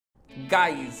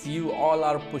Guys, you all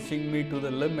are pushing me to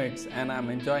the limits and I'm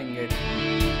enjoying it.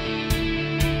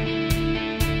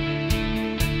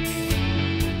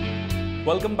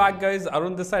 Welcome back guys,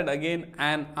 Arun this side again,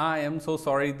 and I am so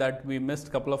sorry that we missed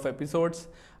a couple of episodes.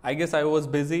 I guess I was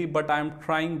busy, but I'm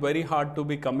trying very hard to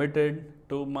be committed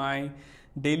to my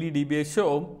daily DBA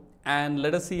show, and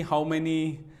let us see how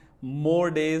many more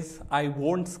days I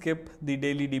won't skip the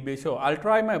daily DBA show. I'll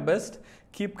try my best.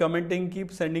 Keep commenting, keep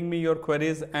sending me your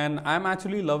queries, and I'm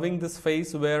actually loving this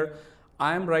phase where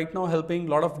I'm right now helping a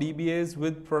lot of DBAs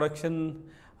with production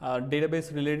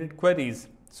database related queries.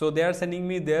 So they are sending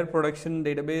me their production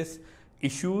database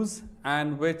issues,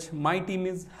 and which my team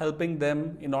is helping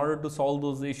them in order to solve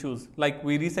those issues. Like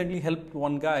we recently helped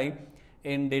one guy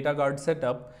in data guard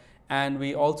setup, and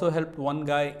we also helped one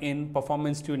guy in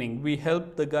performance tuning. We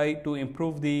helped the guy to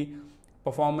improve the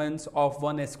performance of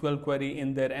one SQL query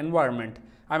in their environment.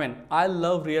 I mean, I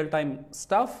love real-time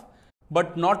stuff,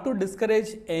 but not to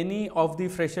discourage any of the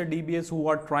fresher DBAs who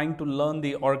are trying to learn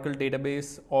the Oracle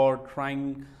database or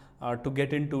trying to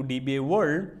get into DBA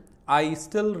world. I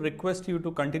still request you to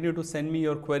continue to send me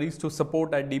your queries to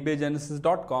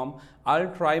support@dbagenesis.com.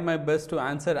 I'll try my best to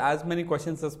answer as many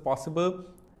questions as possible.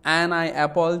 And I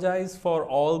apologize for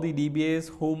all the DBAs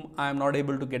whom I'm not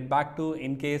able to get back to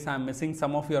in case I'm missing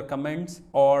some of your comments,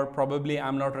 or probably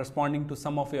I'm not responding to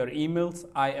some of your emails.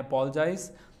 I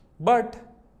apologize. But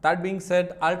that being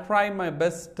said, I'll try my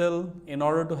best still in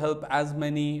order to help as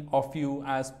many of you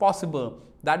as possible.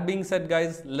 That being said,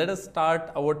 guys, let us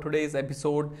start our today's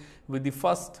episode with the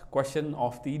first question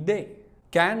of the day.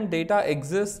 Can data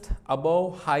exist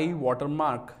above high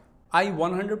watermark? I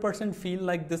 100% feel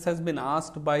like this has been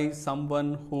asked by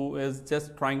someone who is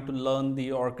just trying to learn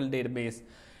the Oracle database.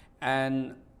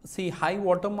 And see, high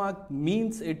watermark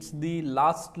means it's the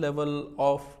last level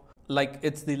of, like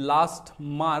it's the last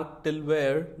mark till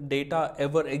where data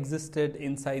ever existed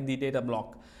inside the data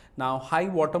block. Now, high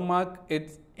watermark,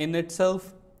 it in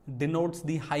itself denotes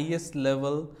the highest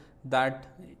level that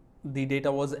the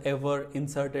data was ever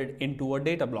inserted into a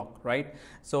data block, right?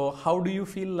 So how do you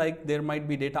feel like there might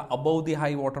be data above the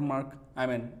high watermark? I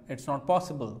mean, it's not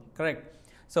possible, correct?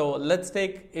 So let's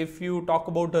take, if you talk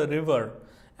about a river,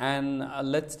 and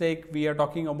let's take, we are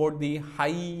talking about the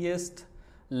highest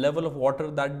level of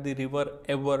water that the river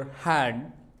ever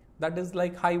had, that is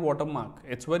like high watermark.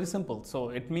 It's very simple. So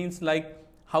it means like,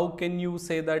 how can you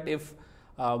say that if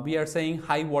we are saying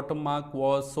high watermark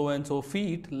was so and so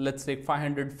feet, let's take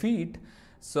 500 feet.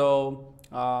 So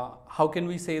how can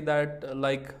we say that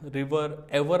like river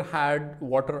ever had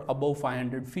water above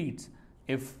 500 feet?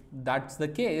 If that's the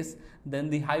case,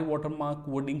 then the high watermark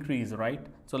would increase, right?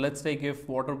 So let's take, if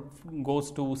water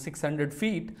goes to 600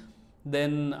 feet,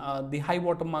 then the high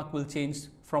watermark will change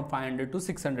from 500 to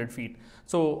 600 feet.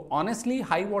 So honestly,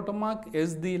 high watermark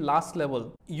is the last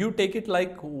level. You take it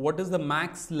like, what is the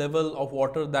max level of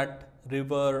water that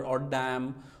river or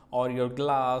dam or your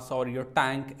glass or your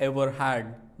tank ever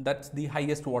had? That's the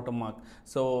highest watermark.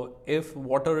 So if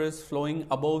water is flowing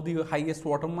above the highest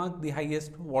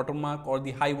watermark or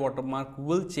the high watermark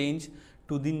will change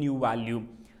to the new value.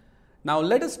 Now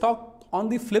let us talk on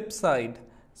the flip side.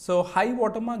 So high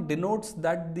watermark denotes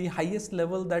that the highest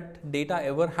level that data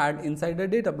ever had inside a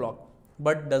data block.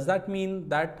 But does that mean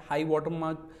that high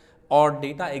watermark or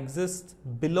data exists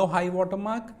below high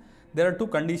watermark? There are two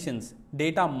conditions.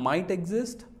 Data might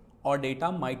exist or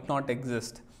data might not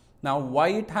exist. Now why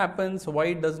it happens, why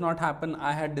it does not happen,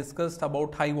 I had discussed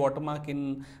about high watermark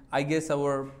in, I guess,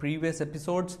 our previous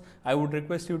episodes. I would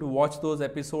request you to watch those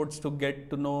episodes to get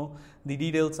to know the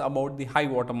details about the high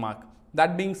watermark.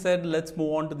 That being said, let's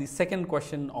move on to the second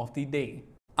question of the day.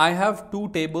 I have two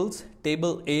tables,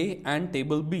 table A and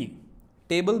table B.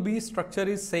 Table B structure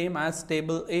is same as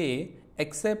table A,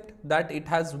 except that it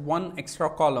has one extra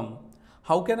column.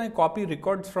 How can I copy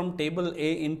records from table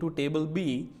A into table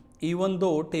B even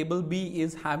though table B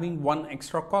is having one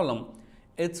extra column?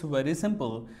 It's very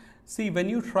simple. See, when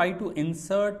you try to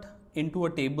insert into a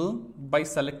table by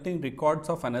selecting records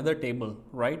of another table,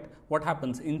 right? What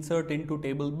happens? Insert into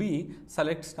table B,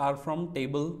 select star from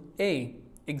table A,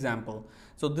 example.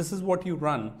 So this is what you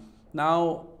run.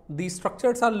 Now the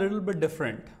structures are a little bit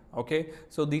different, okay?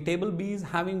 So the table B is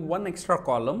having one extra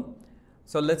column.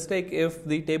 So let's take, if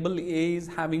the table A is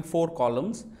having 4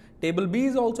 columns, table B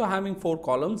is also having 4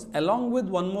 columns along with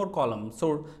one more column.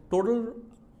 So total,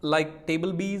 like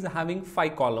table B is having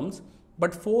 5 columns,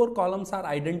 but 4 columns are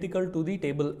identical to the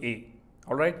table A.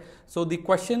 All right. So the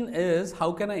question is,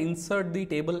 how can I insert the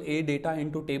table A data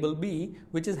into table B,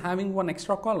 which is having one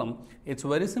extra column? It's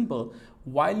very simple.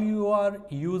 While you are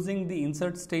using the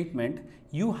insert statement,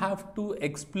 you have to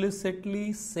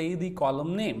explicitly say the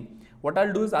column name. What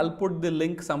I'll do is I'll put the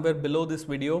link somewhere below this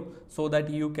video so that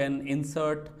you can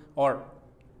insert, or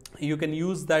you can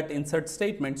use that insert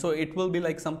statement. So it will be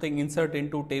like something insert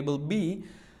into table B,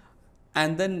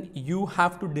 and then you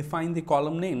have to define the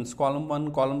column names, column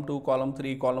 1, column 2, column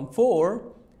 3, column 4,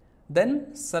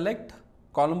 then select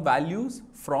column values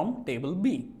from table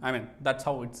B. I mean, that's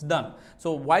how it's done.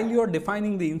 So while you're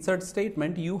defining the insert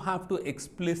statement, you have to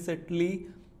explicitly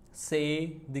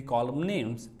say the column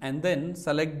names and then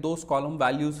select those column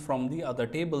values from the other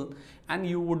table, and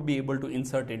you would be able to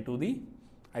insert into the,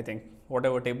 I think,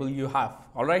 whatever table you have.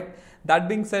 All right. That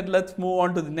being said, let's move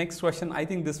on to the next question. I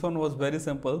think this one was very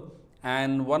simple.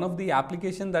 And one of the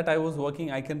application that I was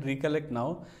working, I can recollect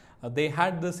now, they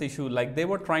had this issue, like they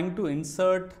were trying to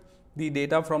insert the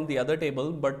data from the other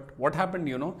table, but what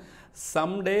happened,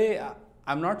 someday,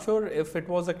 I'm not sure if it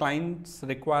was a client's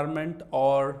requirement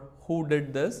or who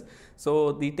did this.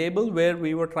 So the table where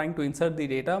we were trying to insert the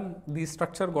data, the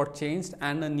structure got changed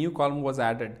and a new column was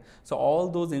added. So all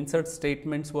those insert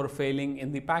statements were failing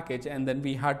in the package, and then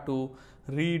we had to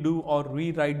redo or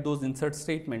rewrite those insert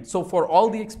statements. So for all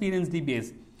the experienced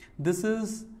DBAs, this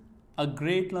is a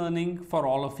great learning for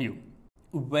all of you.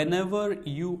 Whenever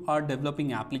you are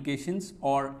developing applications,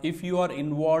 or if you are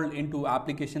involved into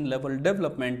application level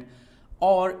development,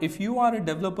 or if you are a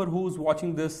developer who's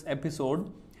watching this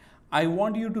episode, I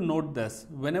want you to note this.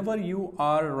 Whenever you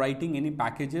are writing any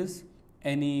packages,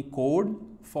 any code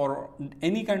for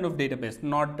any kind of database,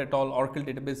 not at all Oracle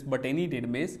database, but any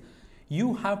database,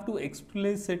 you have to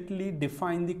explicitly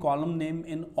define the column name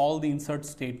in all the insert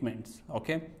statements.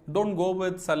 Okay, don't go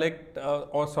with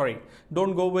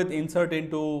don't go with insert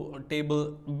into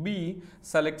table B,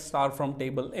 select star from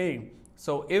table A.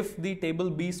 So if the table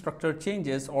B structure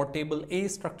changes or table A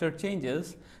structure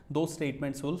changes, those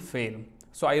statements will fail.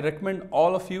 So I recommend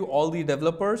all of you, all the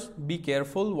developers, be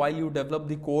careful while you develop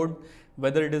the code,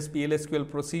 whether it is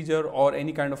PLSQL procedure or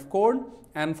any kind of code.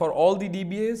 And for all the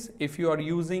DBAs, if you are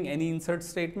using any insert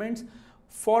statements,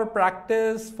 for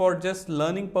practice, for just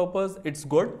learning purpose, it's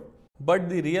good. But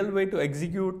the real way to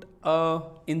execute a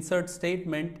insert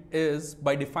statement is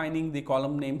by defining the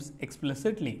column names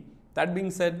explicitly. That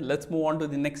being said, let's move on to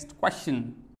the next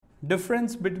question.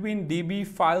 Difference between DB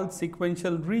file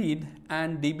sequential read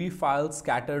and DB file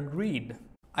scattered read.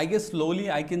 I guess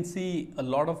slowly I can see a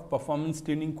lot of performance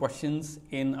tuning questions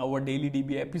in our daily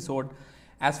DB episode.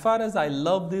 As far as I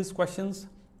love these questions,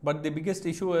 but the biggest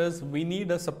issue is we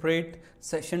need a separate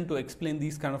session to explain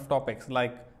these kind of topics.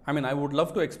 I would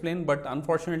love to explain, but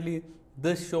unfortunately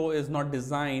this show is not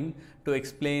designed to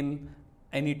explain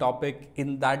any topic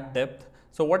in that depth.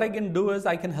 So what I can do is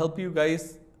I can help you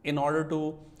guys in order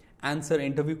to answer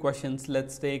interview questions.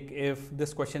 Let's take if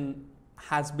this question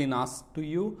has been asked to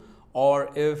you,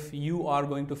 or if you are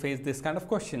going to face this kind of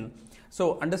question.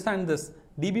 So understand this,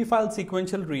 DB file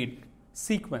sequential read,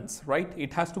 sequence, right?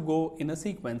 It has to go in a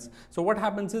sequence. So what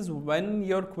happens is when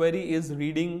your query is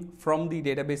reading from the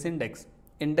database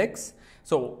index.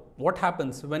 So what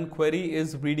happens when query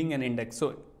is reading an index?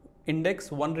 So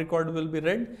index, one record will be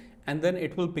read, and then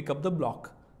it will pick up the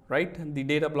block, right? The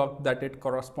data block that it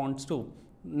corresponds to.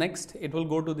 Next, it will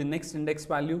go to the next index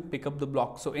value, pick up the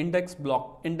block. So index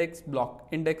block, index block,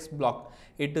 index block.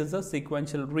 It is a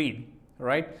sequential read,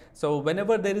 right? So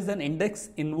whenever there is an index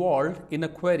involved in a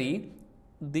query,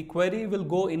 the query will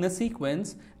go in a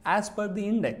sequence as per the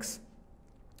index.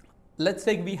 Let's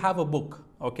take we have a book,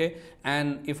 okay?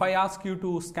 And if I ask you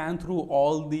to scan through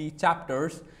all the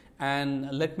chapters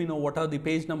and let me know what are the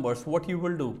page numbers, what you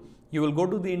will do? You will go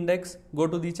to the index, go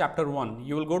to the chapter 1.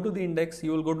 You will go to the index,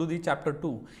 you will go to the chapter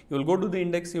 2. You will go to the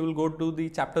index, you will go to the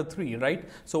chapter 3, right?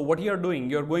 So what you are doing,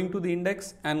 you are going to the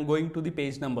index and going to the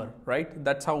page number, right?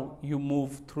 That's how you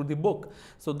move through the book.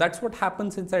 So that's what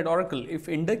happens inside Oracle. If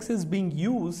index is being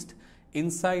used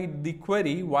inside the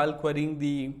query while querying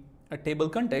the table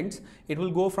contents, it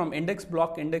will go from index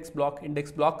block, index block, index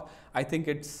block. I think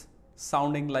it's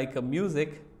sounding like a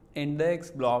music. Index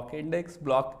block, index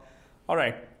block. All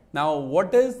right. Now,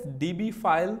 what is DB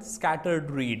file scattered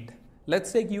read?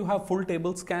 Let's say you have full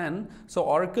table scan. So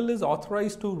Oracle is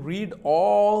authorized to read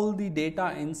all the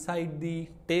data inside the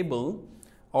table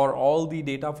or all the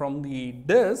data from the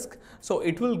disk. So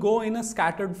it will go in a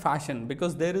scattered fashion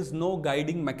because there is no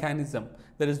guiding mechanism.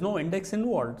 There is no index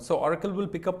involved. So Oracle will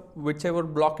pick up whichever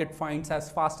block it finds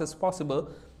as fast as possible,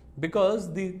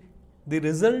 because the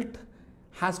result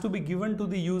has to be given to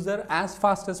the user as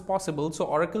fast as possible. So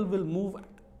Oracle will move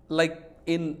like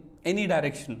in any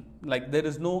direction, like there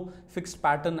is no fixed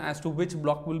pattern as to which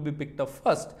block will be picked up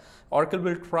first. Oracle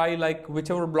will try, like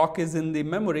whichever block is in the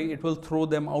memory, it will throw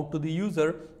them out to the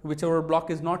user. Whichever block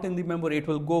is not in the memory, it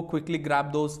will go quickly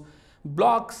grab those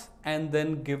blocks and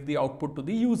then give the output to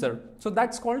the user. So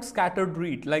that's called scattered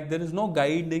read. Like there is no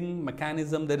guiding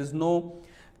mechanism, there is no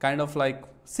kind of like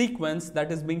sequence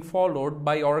that is being followed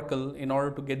by Oracle in order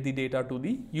to get the data to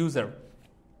the user.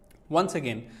 Once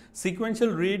again, sequential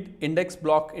read, index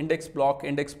block, index block,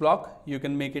 index block, you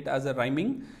can make it as a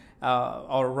rhyming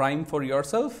or rhyme for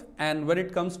yourself. And when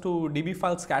it comes to DB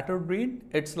file scattered read,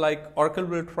 it's like Oracle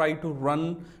will try to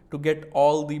run to get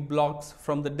all the blocks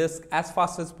from the disk as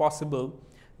fast as possible,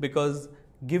 because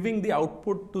giving the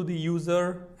output to the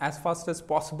user as fast as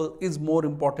possible is more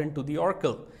important to the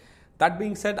Oracle. That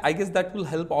being said, I guess that will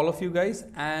help all of you guys,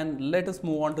 and let us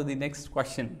move on to the next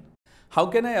question. How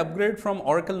can I upgrade from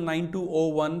Oracle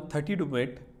 9201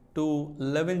 32-bit to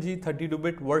 11G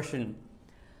 32-bit version?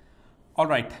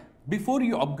 Alright, before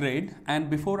you upgrade and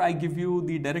before I give you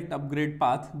the direct upgrade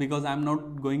path, because I'm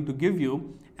not going to give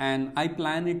you, and I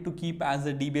plan it to keep as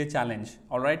a DBA challenge.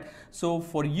 Alright, so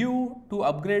for you to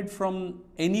upgrade from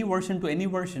any version to any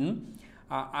version,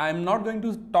 I'm not going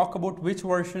to talk about which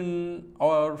version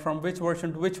or from which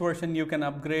version to which version you can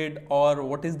upgrade or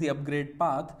what is the upgrade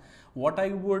path. What I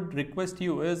would request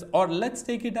you is, or let's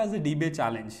take it as a DBA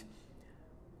challenge.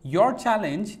 Your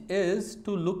challenge is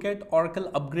to look at Oracle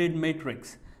Upgrade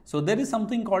Matrix. So there is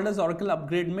something called as Oracle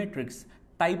Upgrade Matrix.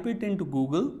 Type it into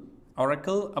Google,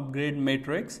 Oracle Upgrade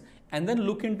Matrix, and then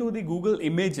look into the Google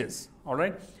images. All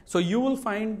right. So you will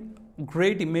find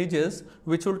great images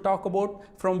which will talk about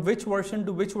from which version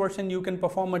to which version you can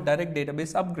perform a direct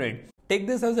database upgrade. Take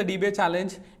this as a DBA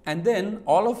challenge, and then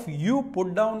all of you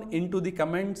put down into the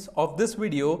comments of this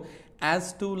video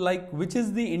as to like which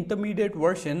is the intermediate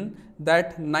version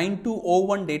that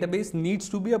 9201 database needs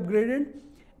to be upgraded,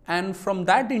 and from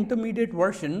that intermediate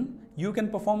version you can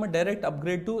perform a direct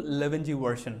upgrade to 11G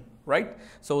version, right?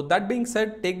 So that being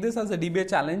said, take this as a DBA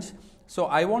challenge. So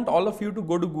I want all of you to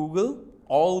go to Google,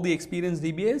 all the experienced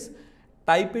DBAs,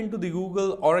 type into the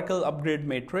Google Oracle Upgrade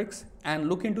Matrix and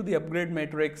look into the upgrade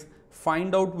matrix,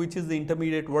 find out which is the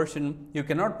intermediate version. You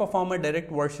cannot perform a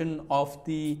direct version of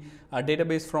the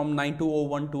database from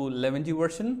 9201 to 11G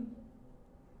version.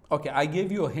 Okay, I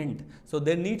gave you a hint. So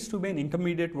there needs to be an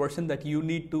intermediate version that you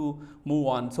need to move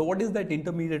on. So what is that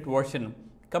intermediate version?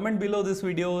 Comment below this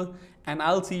video and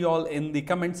I'll see you all in the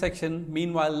comment section.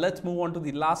 Meanwhile, let's move on to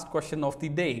the last question of the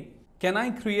day. Can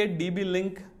I create DB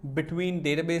link between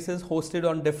databases hosted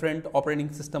on different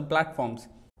operating system platforms?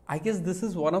 I guess this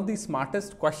is one of the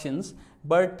smartest questions,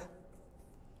 but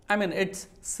I mean, it's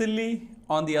silly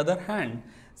on the other hand.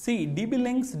 See, DB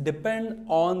links depend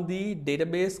on the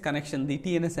database connection, the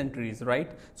TNS entries,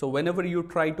 right? So whenever you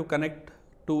try to connect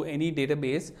to any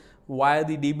database via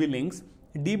the DB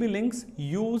links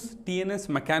use TNS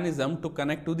mechanism to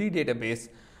connect to the database.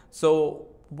 So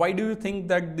why do you think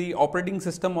that the operating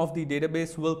system of the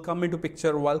database will come into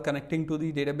picture while connecting to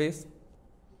the database?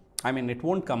 I mean, it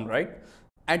won't come, right?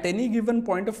 At any given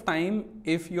point of time,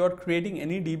 if you're creating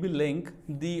any DB link,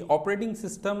 the operating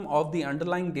system of the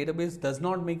underlying database does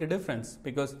not make a difference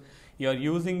because you're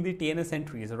using the TNS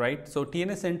entries, right? So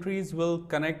TNS entries will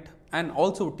connect, and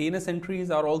also TNS entries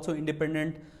are also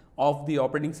independent of the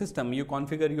operating system. You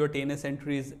configure your TNS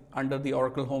entries under the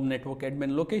Oracle Home Network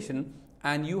Admin location,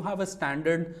 and you have a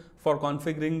standard for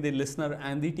configuring the listener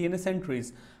and the TNS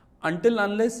entries.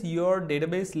 Unless your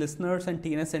database listeners and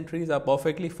TNS entries are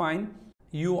perfectly fine,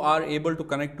 you are able to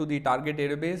connect to the target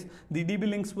database, the DB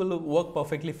links will work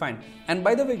perfectly fine. And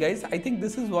by the way guys, I think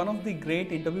this is one of the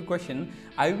great interview question.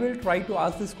 I will try to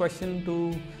ask this question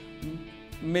to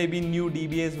maybe new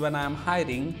DBAs when I am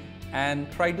hiring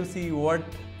and try to see what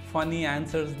funny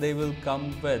answers they will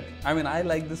come with. I mean, I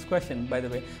like this question, by the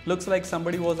way. Looks like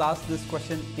somebody was asked this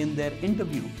question in their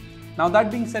interview. Now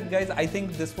that being said guys, I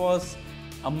think this was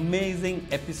amazing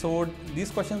episode.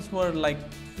 These questions were like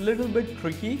a little bit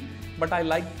tricky, but I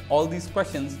liked all these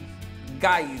questions.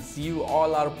 Guys, you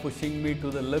all are pushing me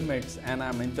to the limits and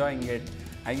I'm enjoying it.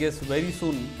 I guess very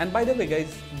soon. And by the way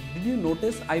guys, did you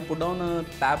notice I put on a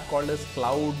tab called as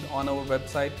cloud on our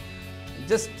website?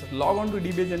 Just log on to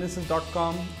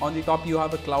dbagenesis.com. On the top you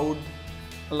have a cloud.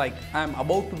 Like, I'm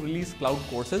about to release cloud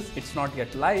courses. It's not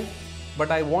yet live, but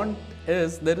I want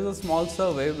is there is a small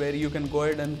survey where you can go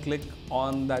ahead and click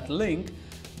on that link,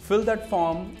 fill that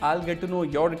form. I'll get to know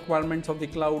your requirements of the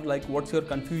cloud, like what's your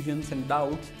confusions and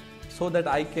doubts, so that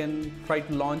I can try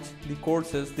to launch the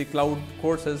courses, the cloud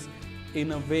courses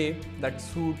in a way that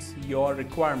suits your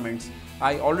requirements.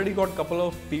 I already got a couple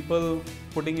of people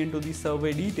putting into the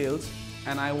survey details,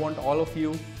 and I want all of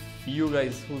you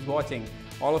guys who's watching,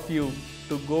 all of you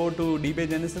to go to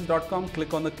dbaygenesis.com,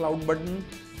 click on the cloud button,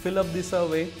 fill up the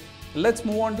survey. Let's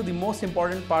move on to the most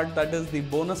important part, that is the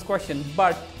bonus question.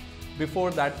 But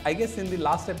before that, I guess in the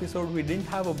last episode we didn't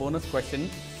have a bonus question,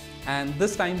 and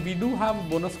this time we do have a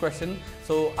bonus question,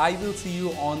 so I will see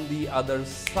you on the other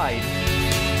side.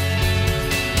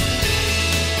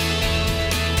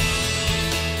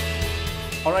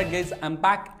 Alright guys, I'm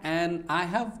back, and I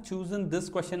have chosen this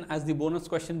question as the bonus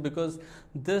question because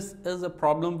this is a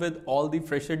problem with all the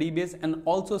fresher DBAs and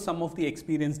also some of the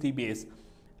experienced DBAs.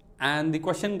 And the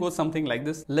question goes something like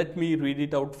this. Let me read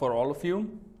it out for all of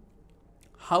you.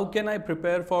 How can I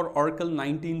prepare for Oracle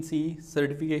 19c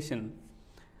certification?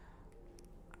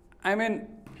 I mean,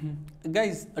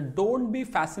 guys, don't be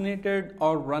fascinated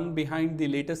or run behind the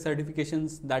latest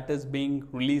certifications that is being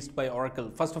released by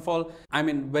Oracle. First of all, I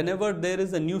mean, whenever there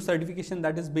is a new certification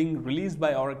that is being released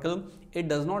by Oracle, it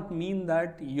does not mean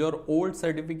that your old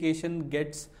certification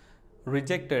gets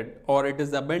rejected or it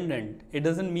is abandoned. It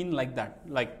doesn't mean like that.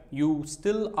 Like, you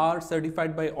still are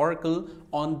certified by Oracle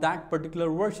on that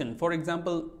particular version. For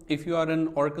example, if you are an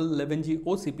Oracle 11g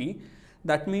OCP,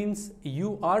 that means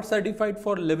you are certified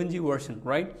for 11g version,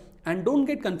 right? And don't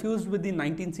get confused with the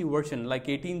 19c version. Like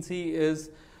 18c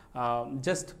is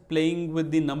just playing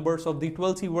with the numbers of the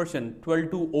 12c version.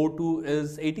 12.202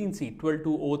 is 18c,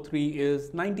 12.203 is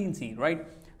 19c, right?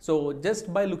 So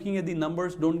just by looking at the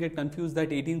numbers, don't get confused that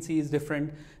 18c is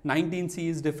different, 19c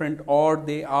is different, or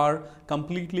they are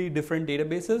completely different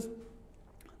databases.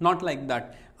 Not like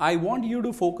that. I want you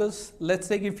to focus. Let's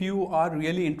say if you are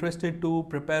really interested to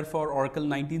prepare for Oracle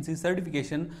 19c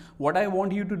certification, what I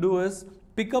want you to do is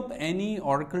pick up any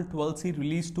Oracle 12c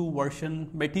release 2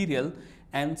 version material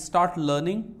and start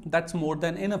learning. That's more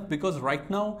than enough, because right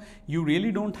now you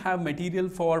really don't have material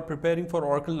for preparing for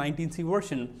Oracle 19c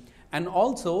version. And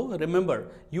also remember,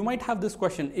 you might have this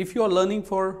question: if you are learning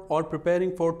for or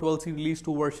preparing for 12c release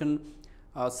 2 version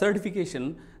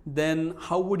certification, then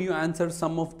how would you answer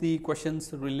some of the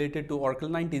questions related to Oracle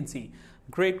 19c?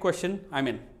 Great question. I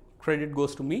mean, credit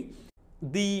goes to me.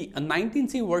 The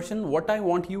 19c version, what I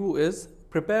want you is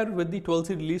prepare with the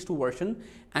 12c release 2 version,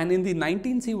 and in the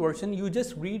 19c version you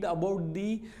just read about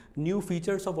the new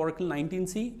features of Oracle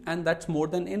 19c, and that's more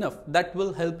than enough. That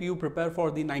will help you prepare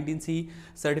for the 19c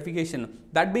certification.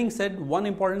 That being said, one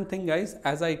important thing guys,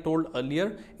 as I told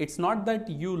earlier, it's not that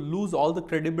you lose all the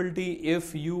credibility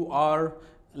if you are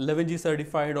 11g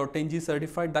certified or 10g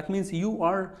certified. That means you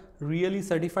are really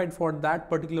certified for that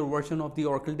particular version of the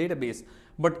Oracle database.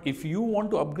 But if you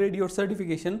want to upgrade your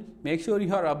certification, make sure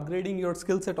you are upgrading your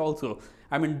skill set also.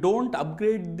 I mean, don't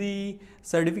upgrade the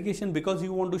certification because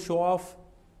you want to show off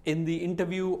in the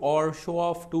interview or show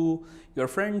off to your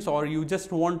friends, or you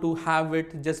just want to have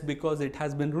it just because it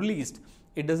has been released.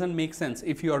 It doesn't make sense.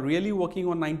 If you are really working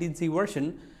on 19c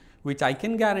version, which I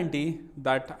can guarantee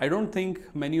that I don't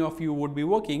think many of you would be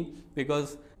working,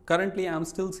 because currently I'm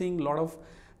still seeing a lot of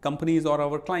companies or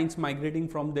our clients migrating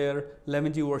from their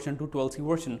 11g version to 12c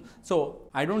version. So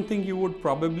I don't think you would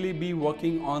probably be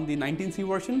working on the 19c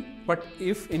version, but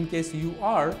if in case you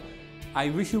are,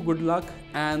 I wish you good luck,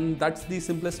 and that's the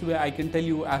simplest way I can tell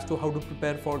you as to how to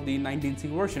prepare for the 19c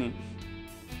version.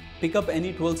 Pick up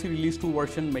any 12c release 2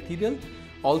 version material.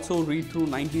 Also read through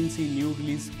 19c new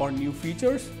release or new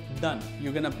features. Done.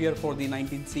 You can appear for the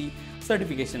 19c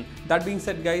certification. That being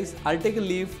said guys, I'll take a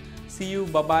leave. See you,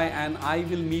 bye bye, and I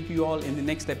will meet you all in the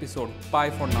next episode. Bye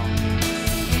for now.